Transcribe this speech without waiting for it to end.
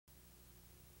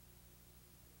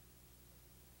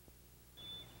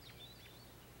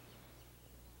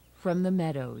From the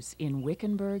meadows in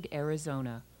Wickenburg,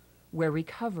 Arizona, where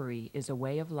recovery is a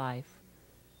way of life,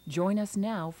 join us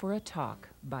now for a talk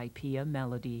by Pia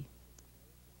Melody.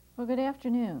 Well, good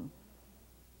afternoon.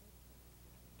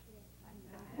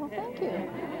 Well, thank you.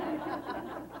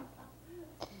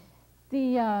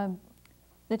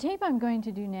 The tape I'm going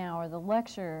to do now, or the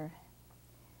lecture,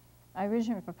 I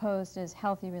originally proposed as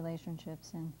healthy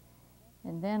relationships,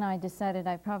 and then I decided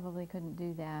I probably couldn't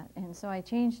do that, and so I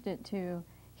changed it to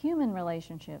human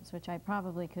relationships, which I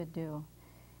probably could do.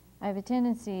 I have a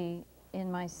tendency,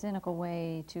 in my cynical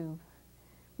way, to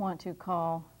want to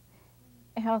call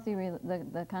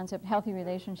the concept healthy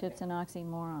relationships an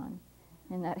oxymoron,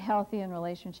 and that healthy and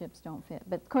relationships don't fit.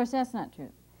 But of course that's not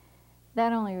true.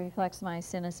 That only reflects my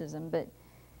cynicism. But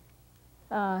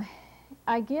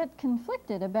I get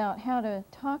conflicted about how to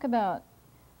talk about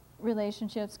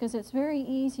relationships because it's very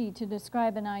easy to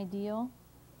describe an ideal.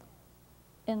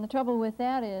 And the trouble with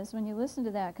that is when you listen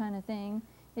to that kind of thing,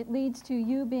 it leads to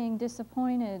you being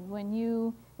disappointed when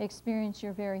you experience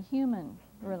your very human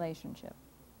relationship.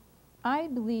 I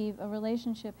believe a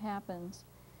relationship happens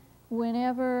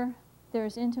whenever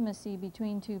there's intimacy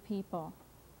between two people.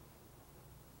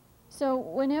 So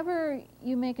whenever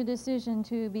you make a decision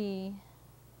to be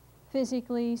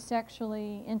physically,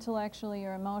 sexually, intellectually,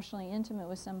 or emotionally intimate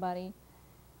with somebody,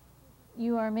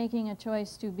 you are making a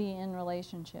choice to be in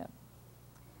relationship.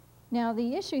 Now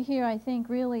the issue here, I think,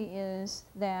 really is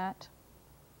that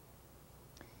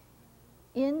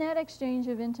in that exchange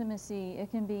of intimacy, it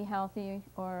can be healthy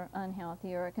or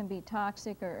unhealthy, or it can be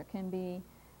toxic or it can be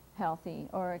healthy,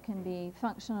 or it can be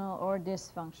functional or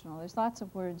dysfunctional. There's lots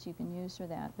of words you can use for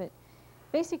that. But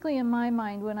basically, in my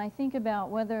mind, when I think about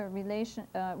whether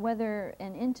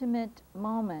an intimate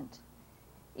moment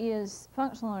is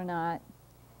functional or not,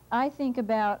 I think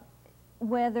about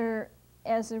whether,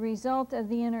 as a result of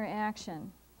the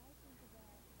interaction,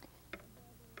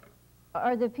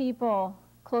 are the people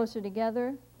closer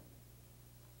together?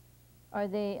 Are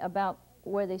they about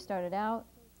where they started out?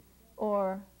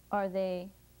 Or are they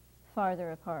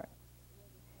farther apart?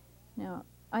 Now,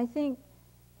 I think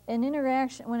when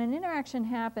an interaction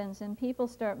happens and people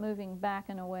start moving back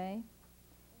and away,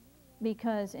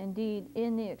 because indeed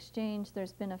in the exchange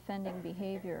there's been offending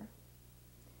behavior,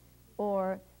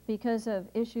 or because of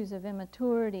issues of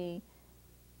immaturity,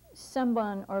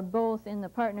 someone or both in the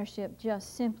partnership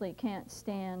just simply can't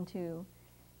stand to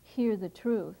hear the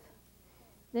truth,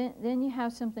 then you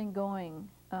have something going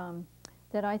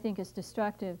that I think is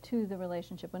destructive to the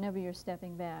relationship whenever you're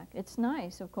stepping back. It's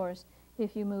nice, of course,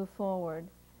 if you move forward.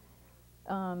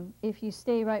 If you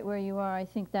stay right where you are, I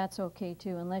think that's okay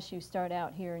too, unless you start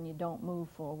out here and you don't move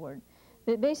forward.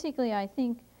 But basically, I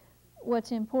think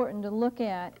what's important to look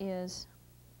at is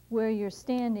where you're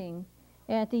standing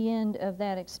at the end of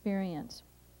that experience.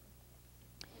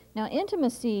 Now,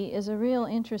 intimacy is a real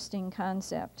interesting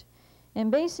concept. And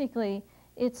basically,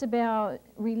 it's about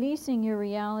releasing your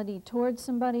reality towards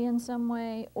somebody in some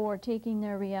way or taking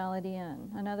their reality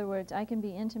in. In other words, I can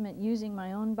be intimate using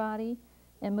my own body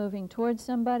and moving towards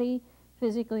somebody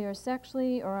physically or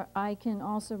sexually, or I can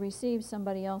also receive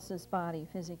somebody else's body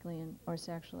physically or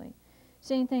sexually.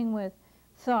 Same thing with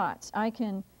thoughts. I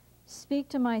can speak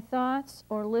to my thoughts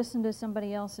or listen to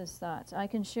somebody else's thoughts. I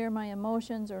can share my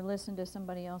emotions or listen to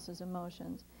somebody else's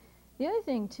emotions. The other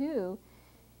thing, too,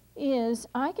 is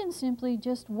I can simply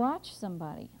just watch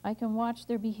somebody. I can watch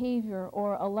their behavior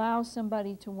or allow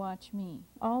somebody to watch me.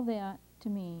 All that, to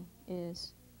me,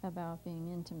 is about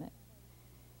being intimate.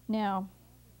 Now,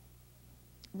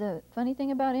 the funny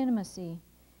thing about intimacy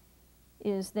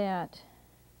is that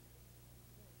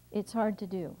it's hard to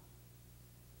do.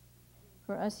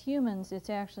 For us humans, it's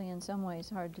actually in some ways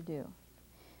hard to do,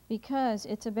 because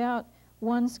it's about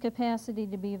one's capacity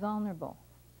to be vulnerable,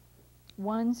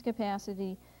 one's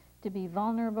capacity to be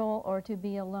vulnerable or to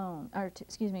be alone, or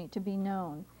to be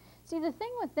known. See, the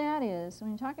thing with that is,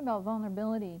 when you're talking about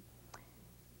vulnerability,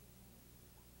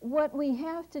 what we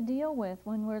have to deal with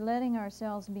when we're letting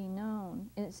ourselves be known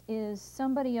is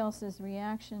somebody else's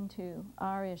reaction to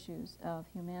our issues of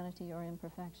humanity or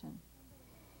imperfection.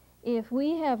 If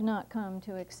we have not come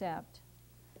to accept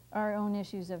our own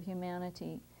issues of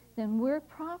humanity, then we're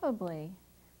probably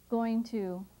going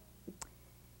to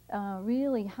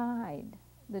really hide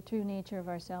the true nature of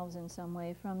ourselves in some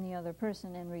way from the other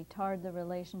person and retard the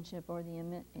relationship or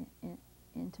the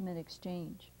intimate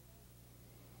exchange.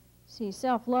 See,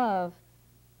 self-love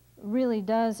really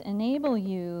does enable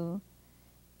you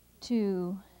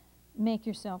to make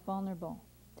yourself vulnerable,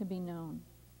 to be known.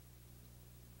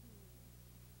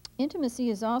 Intimacy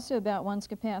is also about one's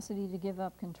capacity to give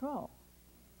up control.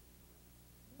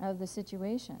 of the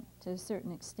situation to a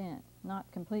certain extent.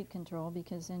 Not complete control,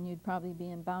 because then you'd probably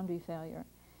be in boundary failure.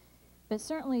 But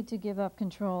certainly to give up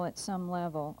control at some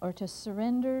level, or to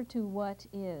surrender to what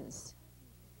is.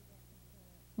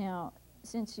 Now,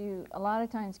 since you a lot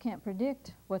of times can't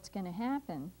predict what's going to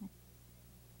happen,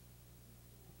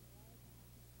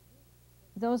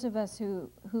 those of us who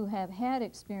have had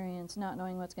experience not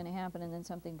knowing what's going to happen and then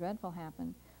something dreadful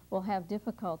happen will have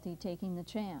difficulty taking the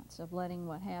chance of letting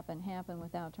what happen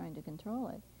without trying to control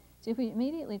it. So if we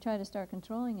immediately try to start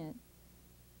controlling it,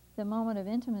 the moment of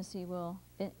intimacy will,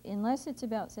 unless it's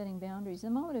about setting boundaries, the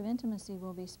moment of intimacy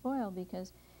will be spoiled,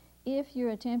 because if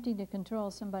you're attempting to control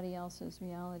somebody else's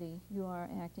reality, you are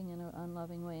acting in an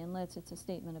unloving way, unless it's a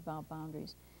statement about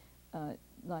boundaries.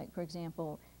 Like, for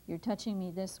example, you're touching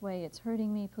me this way, it's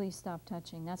hurting me, please stop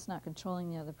touching. That's not controlling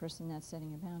the other person, that's setting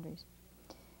your boundaries.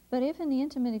 But if in the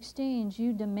intimate exchange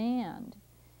you demand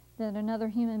that another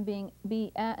human being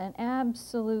be an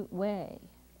absolute way,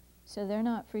 so they're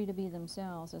not free to be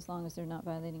themselves as long as they're not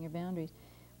violating your boundaries,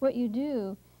 what you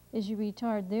do is you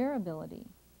retard their ability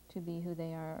to be who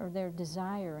they are, or their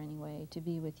desire anyway to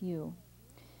be with you.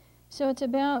 So it's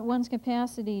about one's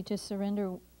capacity to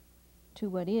surrender to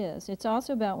what is. It's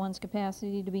also about one's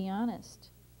capacity to be honest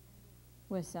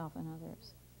with self and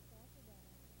others,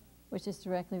 which is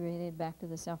directly related back to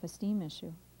the self-esteem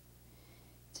issue.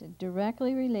 It's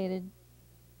directly related,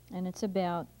 and it's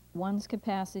about one's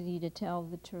capacity to tell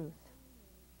the truth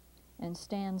and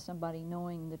stand somebody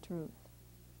knowing the truth.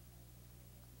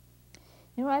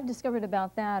 You know what I've discovered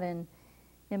about that in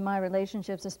my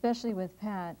relationships, especially with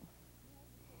Pat,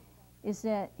 is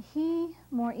that he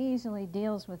more easily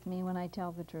deals with me when I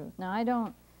tell the truth. Now, I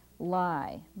don't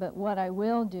lie, but what I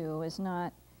will do is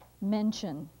not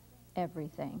mention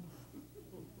everything.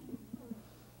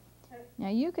 Now,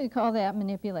 you could call that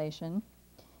manipulation.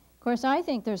 Of course, I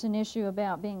think there's an issue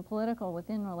about being political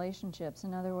within relationships.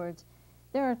 In other words,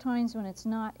 there are times when it's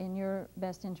not in your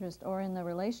best interest or in the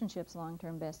relationship's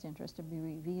long-term best interest to be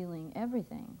revealing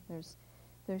everything. There's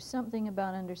something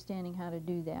about understanding how to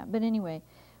do that. But anyway,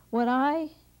 what I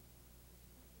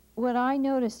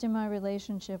noticed in my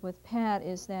relationship with Pat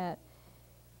is that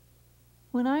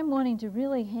when I'm wanting to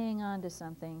really hang on to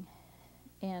something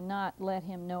and not let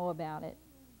him know about it,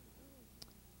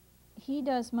 he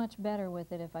does much better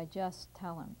with it if I just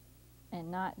tell him and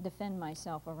not defend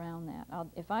myself around that.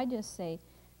 If I just say,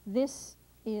 this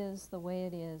is the way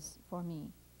it is for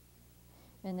me,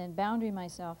 and then boundary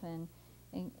myself and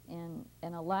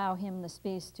allow him the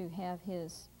space to have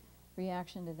his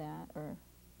reaction to that or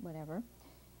whatever.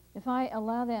 If I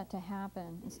allow that to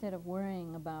happen instead of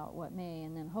worrying about what may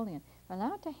and then holding it, if I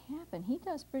allow it to happen, he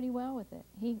does pretty well with it.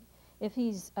 If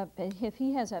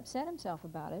he has upset himself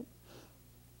about it,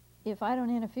 if I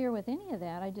don't interfere with any of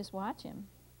that, I just watch him.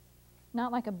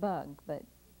 Not like a bug, but,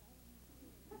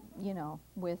 you know,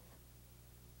 with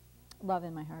love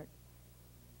in my heart.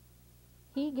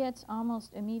 He gets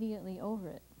almost immediately over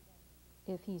it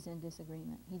if he's in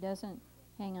disagreement. He doesn't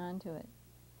hang on to it.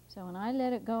 So when I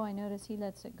let it go, I notice he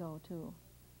lets it go too.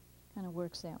 Kind of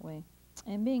works that way.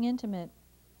 And being intimate,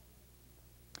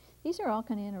 these are all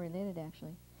kind of interrelated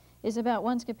actually, is about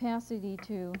one's capacity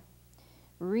to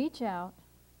reach out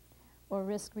or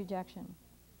risk rejection.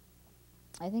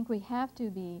 I think we have to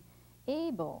be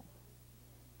able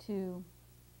to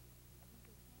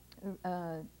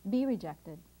be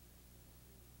rejected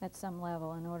at some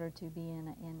level in order to be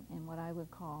in what I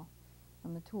would call a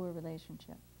mature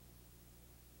relationship.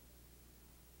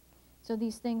 So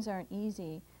these things aren't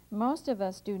easy. Most of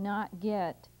us do not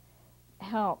get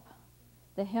help,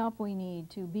 the help we need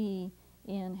to be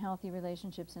in healthy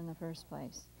relationships in the first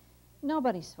place.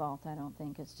 Nobody's fault, I don't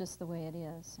think. It's just the way it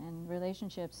is. And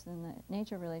relationships, and the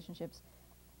nature of relationships,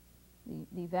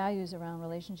 the values around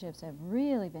relationships have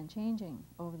really been changing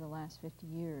over the last 50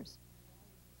 years.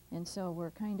 And so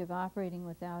we're kind of operating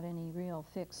without any real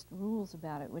fixed rules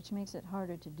about it, which makes it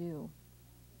harder to do.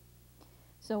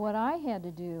 So what I had to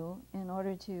do in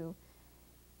order to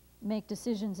make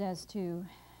decisions as to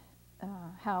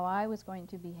how I was going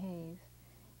to behave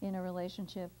in a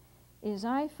relationship is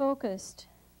I focused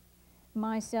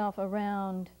myself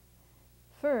around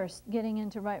first getting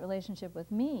into right relationship with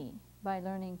me by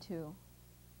learning to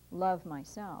love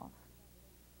myself,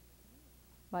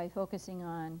 by focusing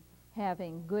on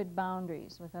having good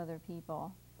boundaries with other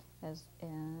people,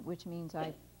 which means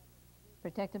I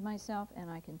protected myself and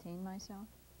I contained myself.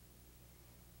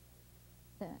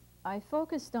 That I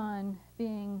focused on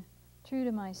being true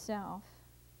to myself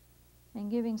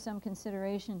and giving some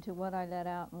consideration to what I let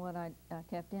out and what I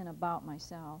kept in about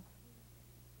myself.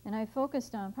 And I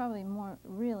focused on probably more,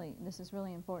 really, this is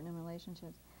really important in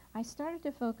relationships, I started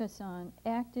to focus on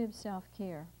active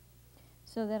self-care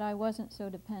so that I wasn't so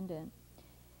dependent.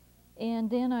 And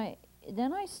then I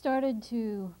started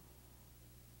to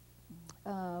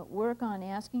work on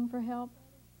asking for help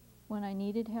when I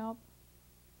needed help,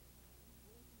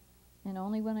 and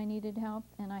only when I needed help.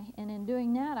 And in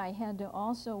doing that, I had to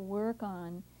also work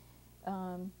on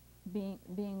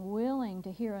being willing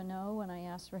to hear a no when I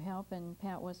asked for help and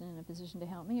Pat wasn't in a position to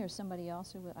help me, or somebody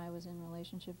else who I was in a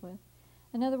relationship with.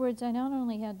 In other words, I not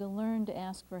only had to learn to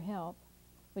ask for help,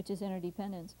 which is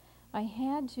interdependence, I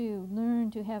had to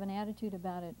learn to have an attitude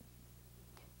about it.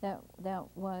 That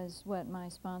was what my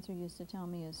sponsor used to tell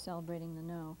me is celebrating the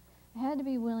no. I had to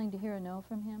be willing to hear a no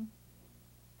from him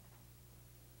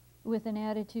with an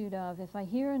attitude of, if I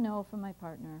hear a no from my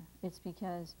partner, it's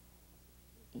because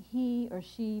he or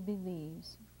she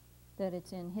believes that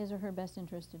it's in his or her best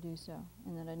interest to do so,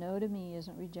 and that a no to me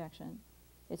isn't rejection.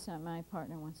 It's not my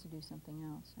partner wants to do something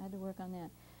else. I had to work on that.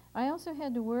 I also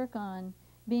had to work on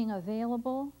being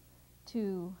available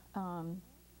to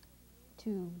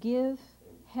give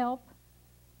help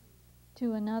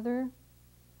to another.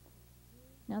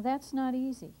 Now that's not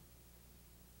easy.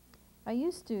 I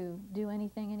used to do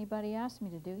anything anybody asked me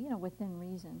to do, within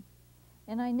reason.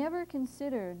 And I never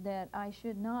considered that I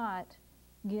should not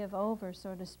give over,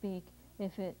 so to speak,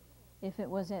 if it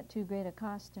was at too great a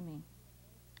cost to me,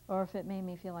 or if it made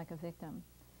me feel like a victim.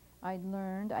 I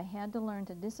had to learn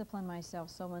to discipline myself,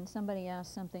 so when somebody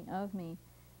asked something of me,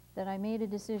 that I made a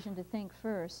decision to think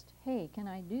first, hey, can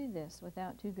I do this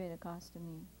without too great a cost to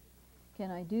me?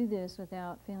 Can I do this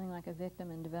without feeling like a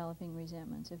victim and developing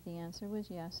resentments? If the answer was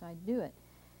yes, I'd do it.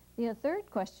 The third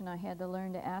question I had to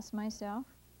learn to ask myself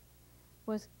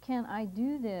was, can I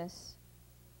do this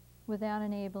without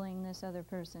enabling this other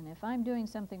person? If I'm doing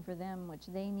something for them which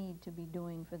they need to be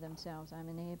doing for themselves, I'm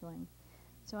enabling.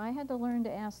 So I had to learn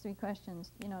to ask 3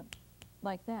 questions,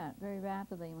 like that, very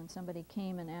rapidly when somebody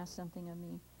came and asked something of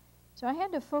me. So I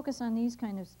had to focus on these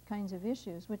kinds of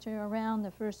issues, which are around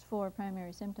the first 4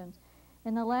 primary symptoms.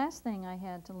 And the last thing I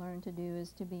had to learn to do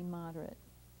is to be moderate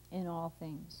in all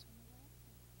things.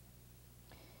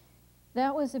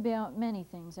 That was about many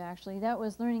things, actually. That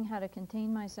was learning how to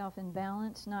contain myself in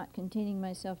balance, not containing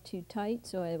myself too tight,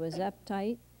 so I was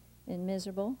uptight and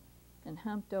miserable and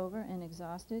humped over and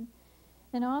exhausted.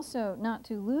 And also not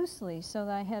too loosely, so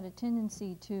that I had a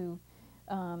tendency to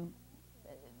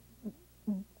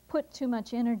put too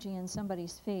much energy in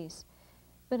somebody's face.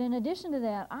 But in addition to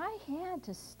that, I had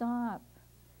to stop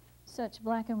such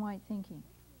black and white thinking.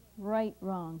 Right,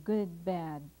 wrong, good,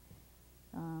 bad.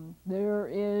 There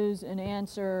is an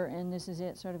answer and this is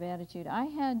it sort of attitude. I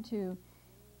had to,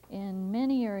 in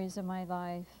many areas of my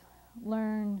life,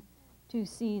 learn to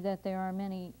see that there are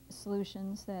many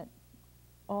solutions, that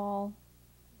all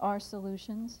are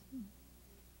solutions,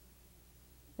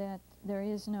 that there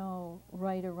is no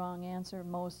right or wrong answer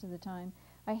most of the time.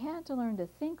 I had to learn to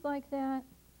think like that,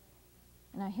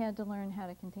 and I had to learn how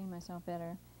to contain myself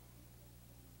better.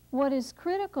 What is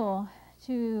critical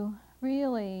to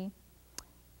really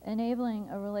enabling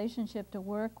a relationship to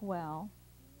work well,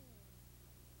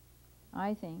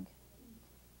 I think,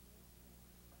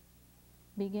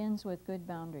 begins with good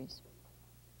boundaries.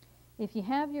 If you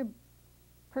have your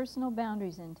personal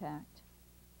boundaries intact,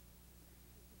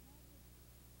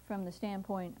 from the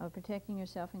standpoint of protecting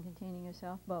yourself and containing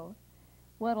yourself both,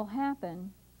 what will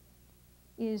happen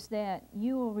is that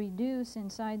you will reduce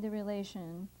inside the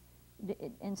relationship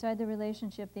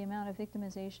the amount of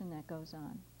victimization that goes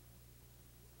on.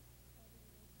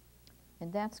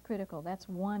 And that's critical. That's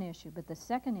one issue. But the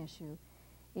second issue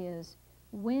is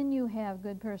when you have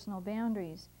good personal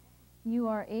boundaries, you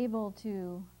are able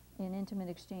to, in intimate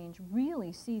exchange,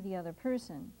 really see the other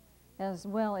person as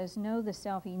well as know the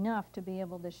self enough to be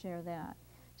able to share that.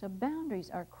 So boundaries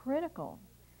are critical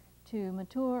to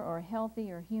mature or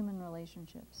healthy or human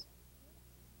relationships.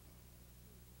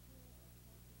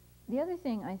 The other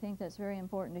thing I think that's very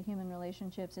important to human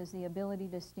relationships is the ability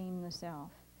to esteem the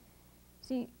self.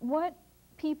 See, what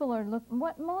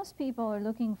most people are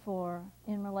looking for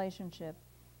in relationship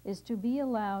is to be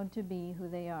allowed to be who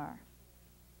they are.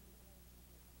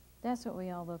 That's what we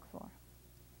all look for.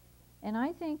 And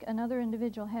I think another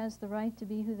individual has the right to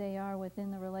be who they are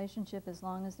within the relationship as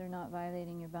long as they're not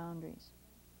violating your boundaries.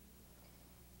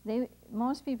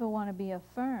 Most people want to be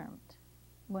affirmed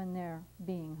when they're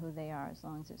being who they are, as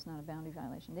long as it's not a boundary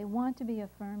violation. They want to be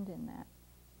affirmed in that.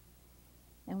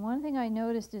 And one thing I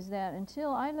noticed is that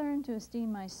until I learned to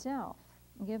esteem myself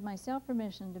and give myself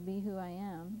permission to be who I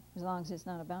am, as long as it's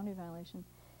not a boundary violation,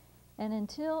 And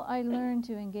until I learned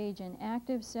to engage in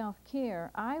active self-care,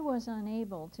 I was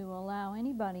unable to allow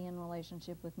anybody in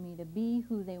relationship with me to be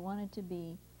who they wanted to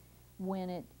be when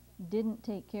it didn't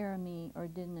take care of me or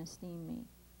didn't esteem me.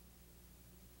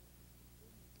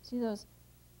 See,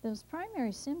 those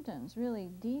primary symptoms really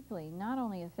deeply not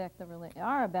only affect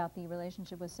are about the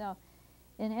relationship with self.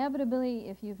 Inevitably,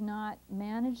 if you've not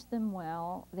managed them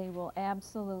well, they will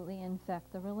absolutely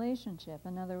infect the relationship.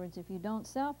 In other words, if you don't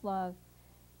self-love,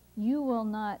 you will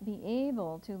not be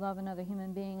able to love another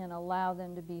human being and allow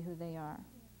them to be who they are.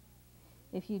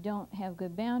 If you don't have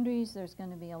good boundaries, there's going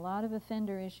to be a lot of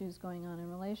offender issues going on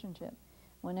in relationship.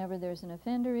 Whenever there's an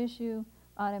offender issue,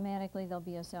 automatically there'll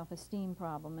be a self-esteem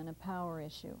problem and a power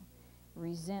issue,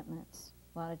 resentments,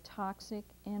 a lot of toxic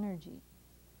energy.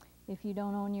 If you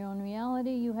don't own your own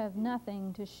reality, you have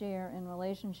nothing to share in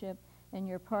relationship, and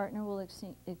your partner will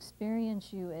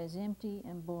experience you as empty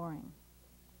and boring.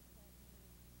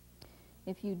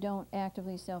 If you don't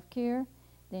actively self-care,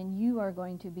 then you are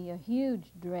going to be a huge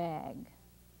drag.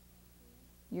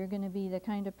 You're going to be the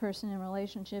kind of person in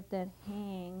relationship that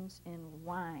hangs and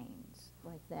whines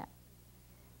like that.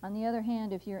 On the other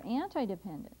hand, if you're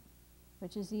anti-dependent,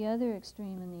 which is the other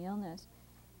extreme in the illness,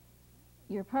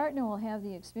 your partner will have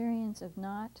the experience of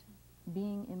not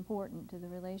being important to the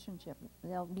relationship.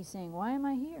 They'll be saying, why am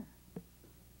I here?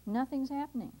 Nothing's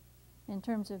happening in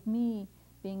terms of me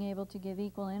being able to give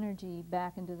equal energy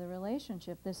back into the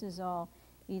relationship. This is all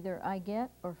either I get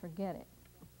or forget it.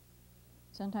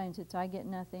 Sometimes it's I get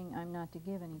nothing, I'm not to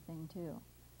give anything too.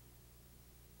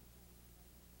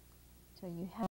 So you have